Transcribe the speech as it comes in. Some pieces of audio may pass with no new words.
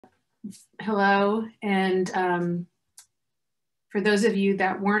Hello, and for those of you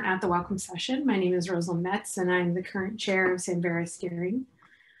that weren't at the welcome session, my name is Rosalyn Metz, and I'm the current chair of Samvera Steering.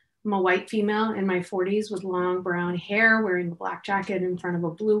 I'm a white female in my 40s with long brown hair, wearing a black jacket in front of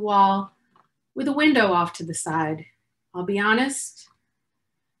a blue wall with a window off to the side. I'll be honest,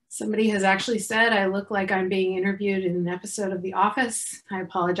 somebody has actually said I look like I'm being interviewed in an episode of The Office. I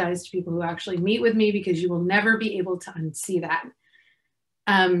apologize to people who actually meet with me because you will never be able to unsee that.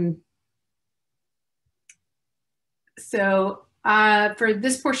 So for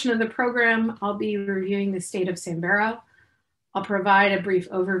this portion of the program, I'll be reviewing the state of Samvera. I'll provide a brief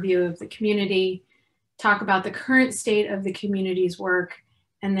overview of the community, talk about the current state of the community's work,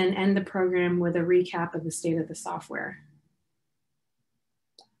 and then end the program with a recap of the state of the software.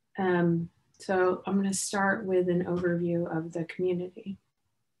 So I'm going to start with an overview of the community.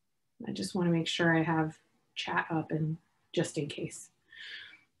 I just want to make sure I have chat up and just in case.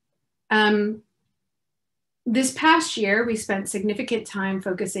 This past year, we spent significant time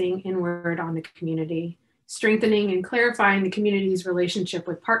focusing inward on the community, strengthening and clarifying the community's relationship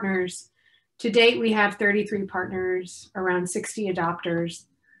with partners. To date, we have 33 partners, around 60 adopters,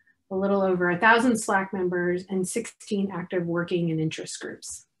 a little over 1,000 Slack members, and 16 active working and interest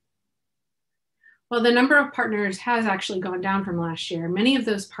groups. While the number of partners has actually gone down from last year, many of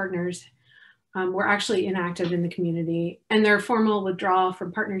those partners were actually inactive in the community, and their formal withdrawal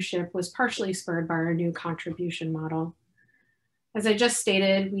from partnership was partially spurred by our new contribution model. As I just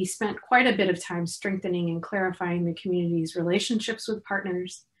stated, we spent quite a bit of time strengthening and clarifying the community's relationships with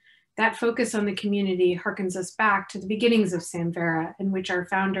partners. That focus on the community harkens us back to the beginnings of Samvera, in which our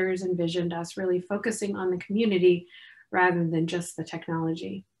founders envisioned us really focusing on the community rather than just the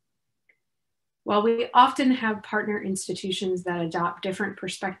technology. While we often have partner institutions that adopt different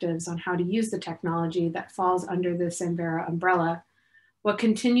perspectives on how to use the technology that falls under the Samvera umbrella, what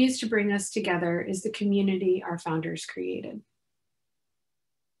continues to bring us together is the community our founders created.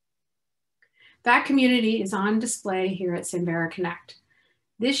 That community is on display here at Samvera Connect.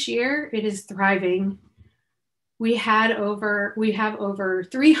 This year, it is thriving. We have over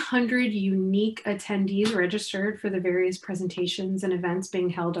 300 unique attendees registered for the various presentations and events being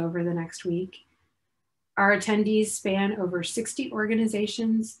held over the next week. Our attendees span over 60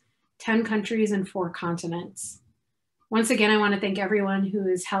 organizations, 10 countries, and 4 continents. Once again, I want to thank everyone who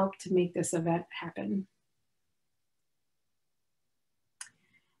has helped to make this event happen.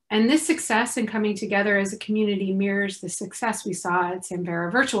 And this success in coming together as a community mirrors the success we saw at Samvera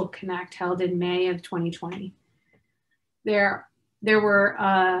Virtual Connect held in May of 2020. There were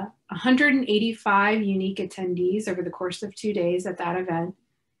 185 unique attendees over the course of 2 days at that event.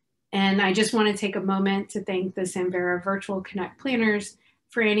 And I just want to take a moment to thank the Samvera Virtual Connect planners,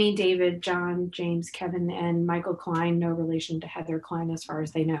 Franny, David, John, James, Kevin, and Michael Klein, no relation to Heather Klein as far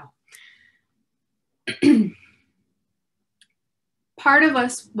as they know. Part of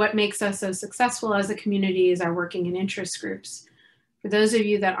what makes us so successful as a community is our working and interest groups. For those of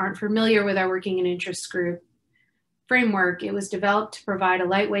you that aren't familiar with our working and interest group framework, it was developed to provide a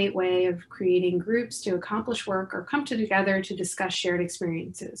lightweight way of creating groups to accomplish work or come together to discuss shared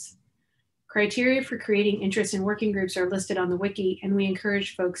experiences. Criteria for creating interest in working groups are listed on the wiki, and we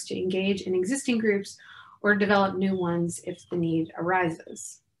encourage folks to engage in existing groups or develop new ones if the need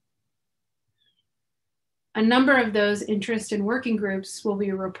arises. A number of those interest in working groups will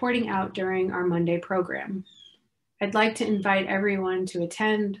be reporting out during our Monday program. I'd like to invite everyone to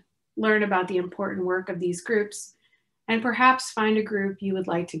attend, learn about the important work of these groups, and perhaps find a group you would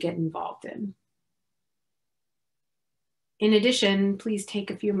like to get involved in. In addition, please take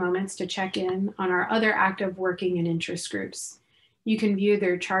a few moments to check in on our other active working and interest groups. You can view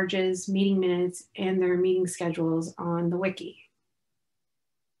their charges, meeting minutes, and their meeting schedules on the wiki.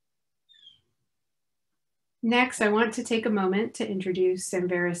 Next, I want to take a moment to introduce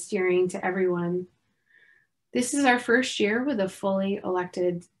Samvera Steering to everyone. This is our first year with a fully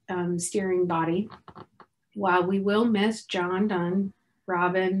elected steering body. While we will miss John Dunn,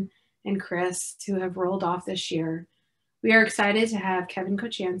 Robin, and Chris, who have rolled off this year, we are excited to have Kevin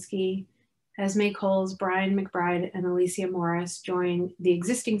Kocianski, Esme Coles, Brian McBride, and Alicia Morris join the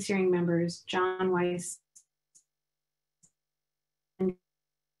existing steering members, John Weiss,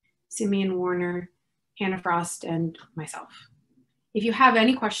 Simeon Warner, Hannah Frost, and myself. If you have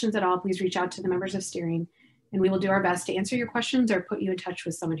any questions at all, please reach out to the members of steering, and we will do our best to answer your questions or put you in touch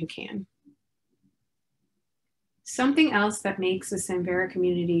with someone who can. Something else that makes the Samvera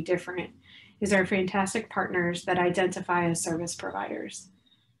community different is our fantastic partners that identify as service providers.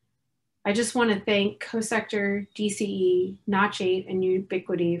 I just want to thank CoSector, DCE, Notch 8, and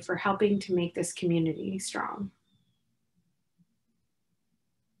Ubiquity for helping to make this community strong.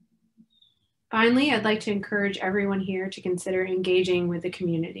 Finally, I'd like to encourage everyone here to consider engaging with the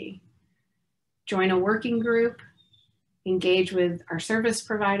community. Join a working group, engage with our service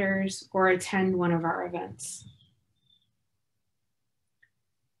providers, or attend one of our events.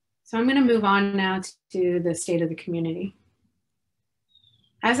 So I'm going to move on now to the state of the community.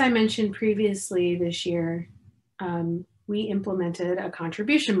 As I mentioned previously this year, we implemented a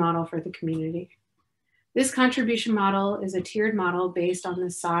contribution model for the community. This contribution model is a tiered model based on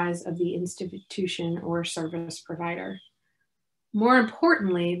the size of the institution or service provider. More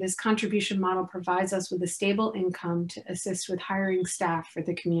importantly, this contribution model provides us with a stable income to assist with hiring staff for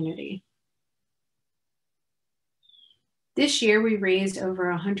the community. This year, we raised over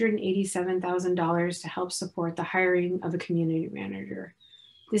 $187,000 to help support the hiring of a community manager.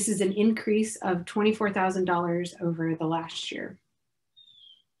 This is an increase of $24,000 over the last year.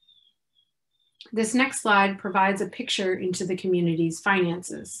 This next slide provides a picture into the community's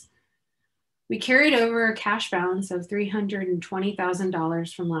finances. We carried over a cash balance of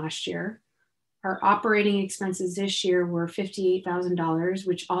 $320,000 from last year. Our operating expenses this year were $58,000,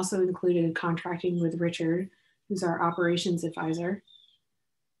 which also included contracting with Richard, who's our operations advisor.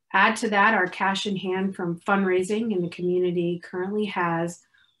 Add to that our cash in hand from fundraising, and the community currently has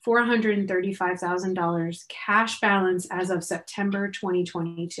 $435,000 cash balance as of September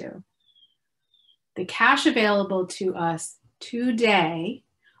 2022. The cash available to us today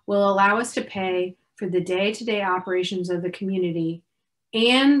will allow us to pay for the day-to-day operations of the community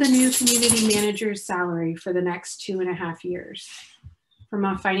and the new community manager's salary for the next 2.5 years. From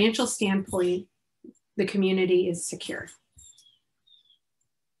a financial standpoint, the community is secure.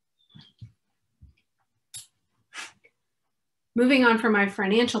 Moving on from my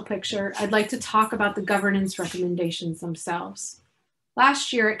financial picture, I'd like to talk about the governance recommendations themselves.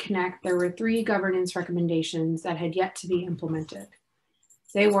 Last year at Connect, there were 3 governance recommendations that had yet to be implemented.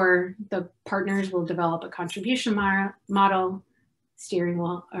 They were: the partners will develop a contribution model, steering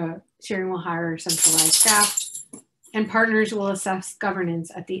will hire centralized staff, and partners will assess governance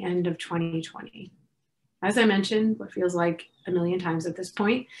at the end of 2020. As I mentioned, what feels like a million times at this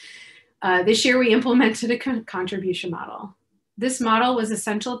point, this year we implemented a contribution model. This model was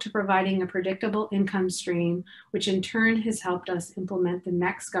essential to providing a predictable income stream, which in turn has helped us implement the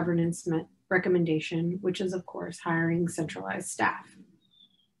next governance recommendation, which is, of course, hiring centralized staff.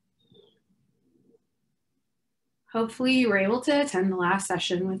 Hopefully you were able to attend the last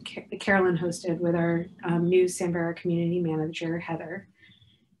session with Carolyn hosted with our new Samvera community manager, Heather.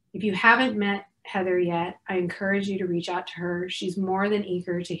 If you haven't met Heather yet, I encourage you to reach out to her. She's more than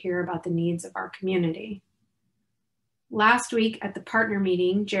eager to hear about the needs of our community. Last week at the partner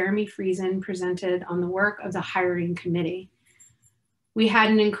meeting, Jeremy Friesen presented on the work of the hiring committee. We had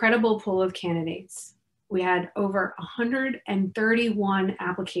an incredible pool of candidates. We had over 131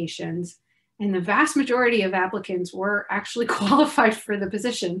 applications, and the vast majority of applicants were actually qualified for the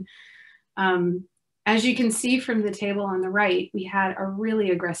position. As you can see from the table on the right, we had a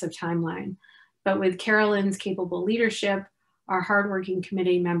really aggressive timeline, but with Carolyn's capable leadership, our hardworking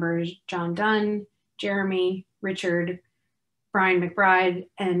committee members, John Dunn, Jeremy, Richard, Brian McBride,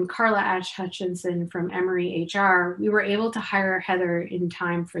 and Carla Ash Hutchinson from Emory HR, we were able to hire Heather in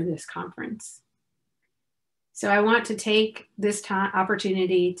time for this conference. So I want to take this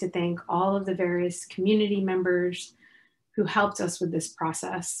opportunity to thank all of the various community members who helped us with this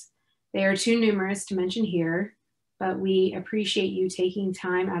process. They are too numerous to mention here, but we appreciate you taking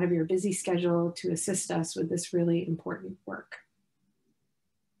time out of your busy schedule to assist us with this really important work.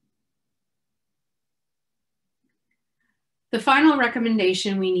 The final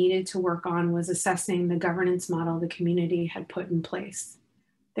recommendation we needed to work on was assessing the governance model the community had put in place.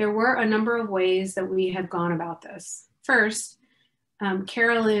 There were a number of ways that we have gone about this. First,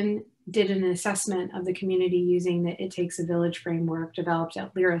 Carolyn did an assessment of the community using the It Takes a Village framework developed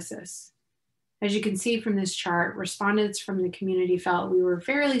at Lyrasis. As you can see from this chart, respondents from the community felt we were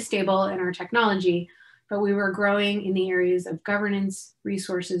fairly stable in our technology, but we were growing in the areas of governance,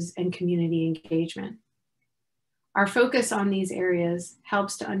 resources, and community engagement. Our focus on these areas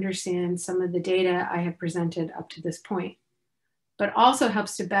helps to understand some of the data I have presented up to this point, but also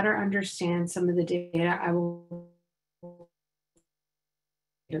helps to better understand some of the data I will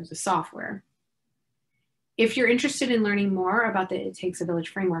of the software. If you're interested in learning more about the It Takes a Village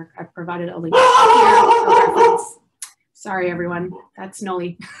framework, I've provided a link here for reference. Sorry, everyone, that's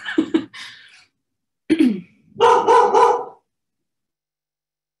Noli.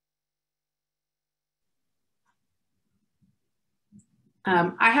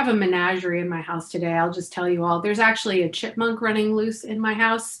 I have a menagerie in my house today. I'll just tell you all, there's actually a chipmunk running loose in my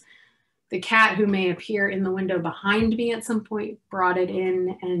house. The cat who may appear in the window behind me at some point brought it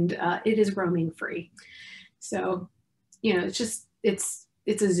in, and it is roaming free. So, you know, it's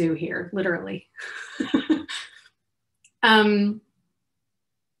a zoo here, literally.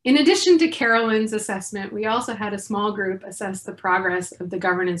 In addition to Carolyn's assessment, we also had a small group assess the progress of the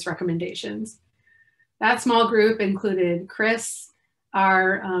governance recommendations. That small group included Chris,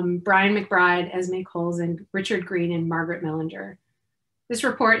 our Brian McBride, Esme Coles, and Richard Green and Margaret Mellinger. This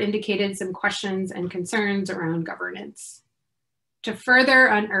report indicated some questions and concerns around governance. To further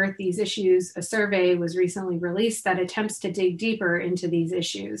unearth these issues, a survey was recently released that attempts to dig deeper into these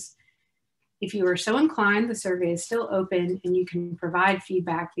issues. If you are so inclined, the survey is still open and you can provide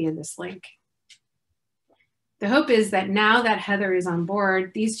feedback via this link. The hope is that now that Heather is on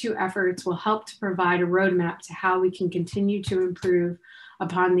board, these two efforts will help to provide a roadmap to how we can continue to improve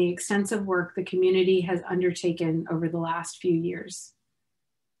upon the extensive work the community has undertaken over the last few years.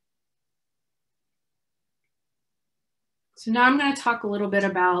 So now I'm going to talk a little bit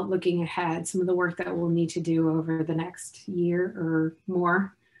about looking ahead, some of the work that we'll need to do over the next year or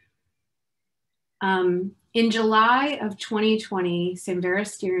more. In July of 2020, Samvera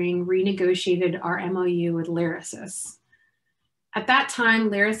Steering renegotiated our MOU with Lyrasis. At that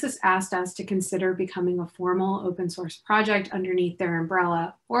time, Lyrasis asked us to consider becoming a formal open source project underneath their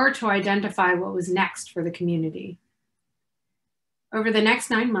umbrella, or to identify what was next for the community. Over the next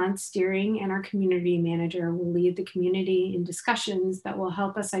 9 months, Steering and our community manager will lead the community in discussions that will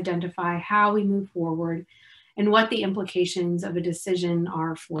help us identify how we move forward and what the implications of a decision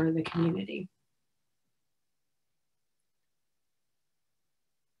are for the community.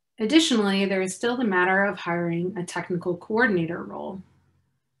 Additionally, there is still the matter of hiring a technical coordinator role.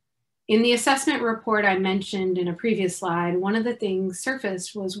 In the assessment report I mentioned in a previous slide, one of the things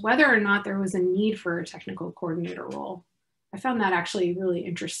surfaced was whether or not there was a need for a technical coordinator role. I found that actually really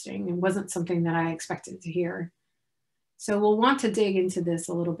interesting and wasn't something that I expected to hear. So we'll want to dig into this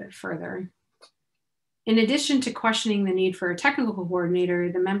a little bit further. In addition to questioning the need for a technical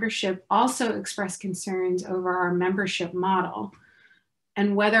coordinator, the membership also expressed concerns over our membership model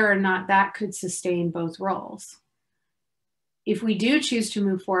and whether or not that could sustain both roles. If we do choose to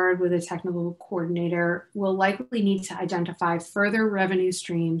move forward with a technical coordinator, we'll likely need to identify further revenue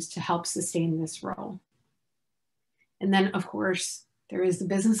streams to help sustain this role. And then, of course, there is the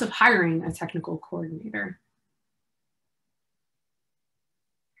business of hiring a technical coordinator.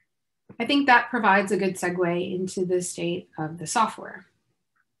 I think that provides a good segue into the state of the software.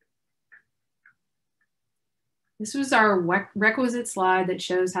 This was our requisite slide that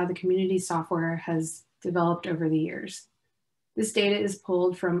shows how the community software has developed over the years. This data is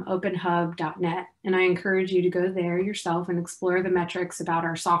pulled from openhub.net, and I encourage you to go there yourself and explore the metrics about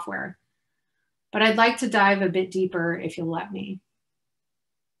our software. But I'd like to dive a bit deeper if you'll let me.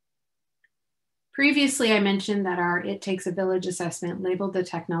 Previously, I mentioned that our It Takes a Village assessment labeled the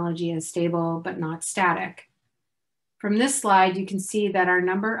technology as stable but not static. From this slide, you can see that our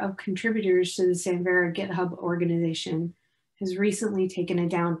number of contributors to the Samvera GitHub organization has recently taken a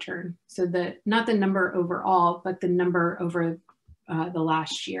downturn. So not the number overall, but the number over the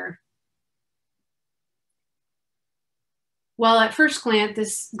last year. While at first glance,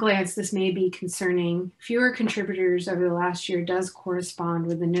 this may be concerning, fewer contributors over the last year does correspond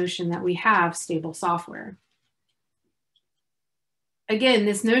with the notion that we have stable software. Again,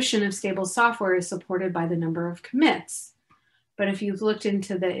 this notion of stable software is supported by the number of commits. But if you've looked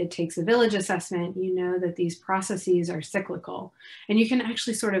into the It Takes a Village assessment, you know that these processes are cyclical. And you can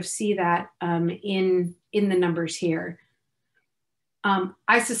actually sort of see that in the numbers here.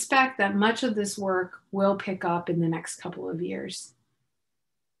 I suspect that much of this work will pick up in the next couple of years.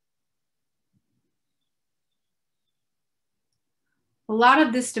 A lot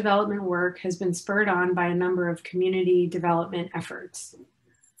of this development work has been spurred on by a number of community development efforts.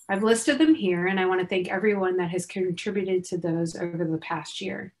 I've listed them here, and I want to thank everyone that has contributed to those over the past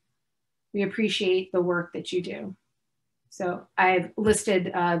year. We appreciate the work that you do. So I've listed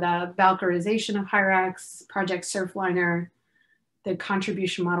the Valkyrization of Hyrax, Project Surfliner, the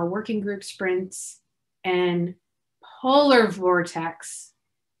Contribution Model Working Group sprints, and Polar Vortex.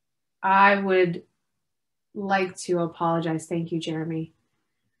 I would like to apologize. Thank you, Jeremy.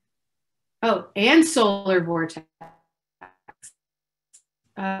 Oh, and Solar Vortex.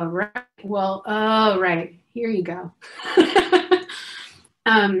 Right. Well, oh, right. Here you go.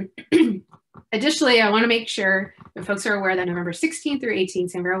 Additionally, I want to make sure that folks are aware that November 16th through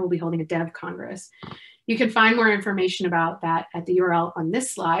 18th, Samvera will be holding a Dev Congress. You can find more information about that at the URL on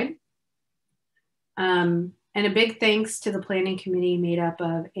this slide. And a big thanks to the planning committee made up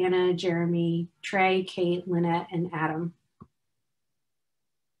of Anna, Jeremy, Trey, Kate, Lynette, and Adam.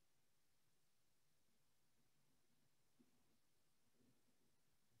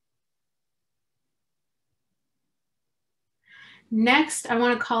 Next, I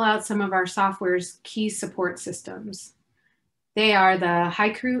want to call out some of our software's key support systems. They are the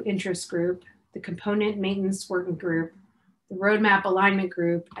Haiku Interest Group, the Component Maintenance Working Group, the Roadmap Alignment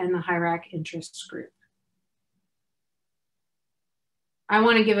Group, and the HIRAC Interest Group. I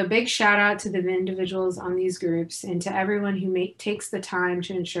want to give a big shout out to the individuals on these groups and to everyone who takes the time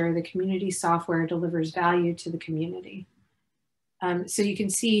to ensure the community software delivers value to the community. So you can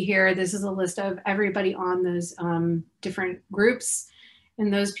see here, this is a list of everybody on those different groups,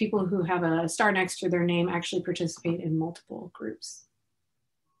 and those people who have a star next to their name actually participate in multiple groups.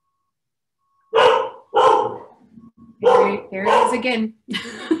 There it is again.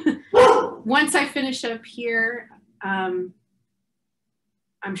 Once I finish up here,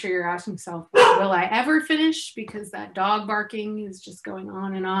 I'm sure you're asking yourself, will I ever finish? Because that dog barking is just going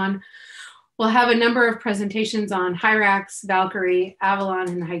on and on. We'll have a number of presentations on HIRAX, Valkyrie, Avalon,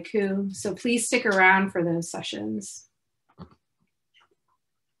 and Haiku, so please stick around for those sessions.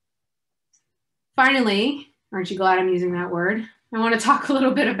 Finally, aren't you glad I'm using that word? I want to talk a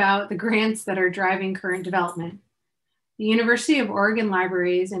little bit about the grants that are driving current development. The University of Oregon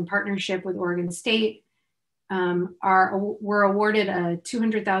Libraries, in partnership with Oregon State, were awarded a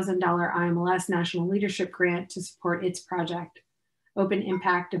 $200,000 IMLS National Leadership Grant to support its project, Open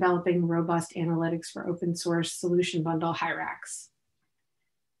Impact Developing Robust Analytics for Open Source Solution Bundle HIRAX.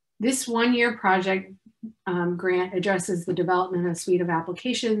 This one-year project grant addresses the development of a suite of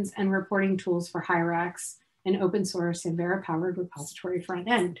applications and reporting tools for HIRAX, an open source Samvera-powered repository front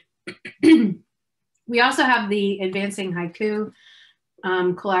end. We also have the Advancing Haiku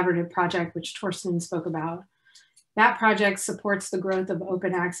collaborative project, which Torsten spoke about. That project supports the growth of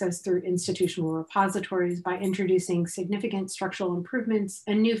open access through institutional repositories by introducing significant structural improvements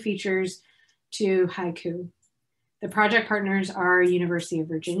and new features to Haiku. The project partners are University of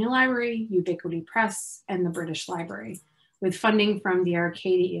Virginia Library, Ubiquity Press, and the British Library, with funding from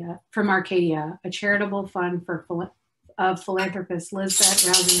Arcadia, a charitable fund of philanthropists Lisbeth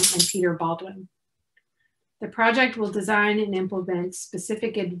Rousing and Peter Baldwin. The project will design and implement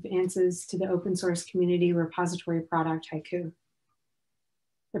specific advances to the open source community repository product Haiku.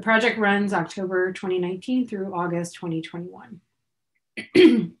 The project runs October 2019 through August 2021.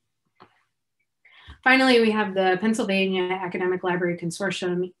 Finally, we have the Pennsylvania Academic Library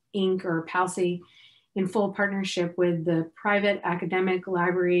Consortium, Inc., or PALCI, in full partnership with the Private Academic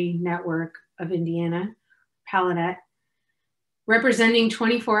Library Network of Indiana, PALANET, representing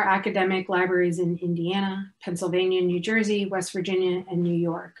 24 academic libraries in Indiana, Pennsylvania, New Jersey, West Virginia, and New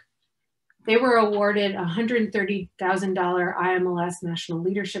York. They were awarded a $130,000 IMLS National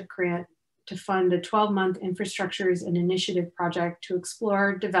Leadership Grant to fund a 12-month infrastructures and initiative project to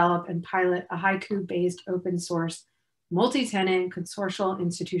explore, develop, and pilot a Haiku-based open source, multi-tenant consortial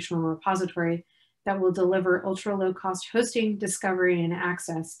institutional repository that will deliver ultra-low-cost hosting, discovery, and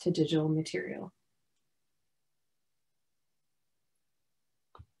access to digital material.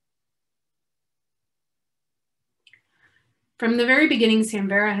 From the very beginning,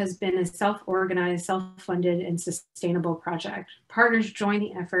 Samvera has been a self-organized, self-funded, and sustainable project. Partners join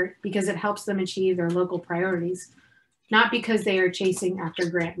the effort because it helps them achieve their local priorities, not because they are chasing after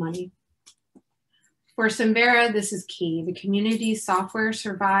grant money. For Samvera, this is key. The community's software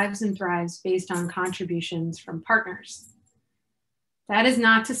survives and thrives based on contributions from partners. That is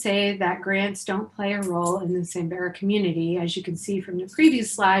not to say that grants don't play a role in the Samvera community. As you can see from the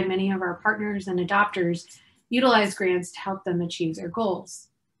previous slide, many of our partners and adopters utilize grants to help them achieve their goals.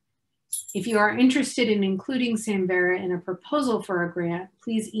 If you are interested in including Samvera in a proposal for a grant,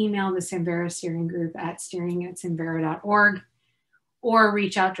 please email the Samvera Steering Group at steering@samvera.org or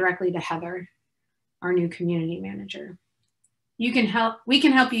reach out directly to Heather, our new community manager. We can help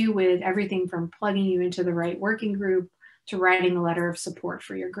you with everything from plugging you into the right working group to writing a letter of support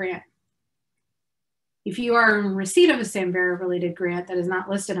for your grant. If you are in receipt of a Samvera related grant that is not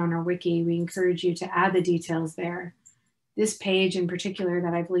listed on our wiki, we encourage you to add the details there. This page in particular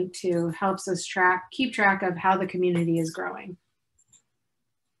that I've linked to helps us keep track of how the community is growing.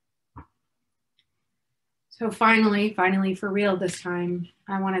 So finally for real this time,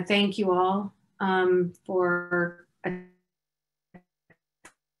 I want to thank you all for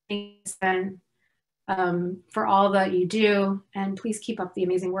all that you do, and please keep up the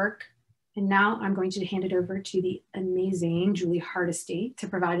amazing work. And now I'm going to hand it over to the amazing Julie Hardesty to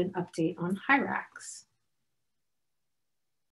provide an update on HIRAX.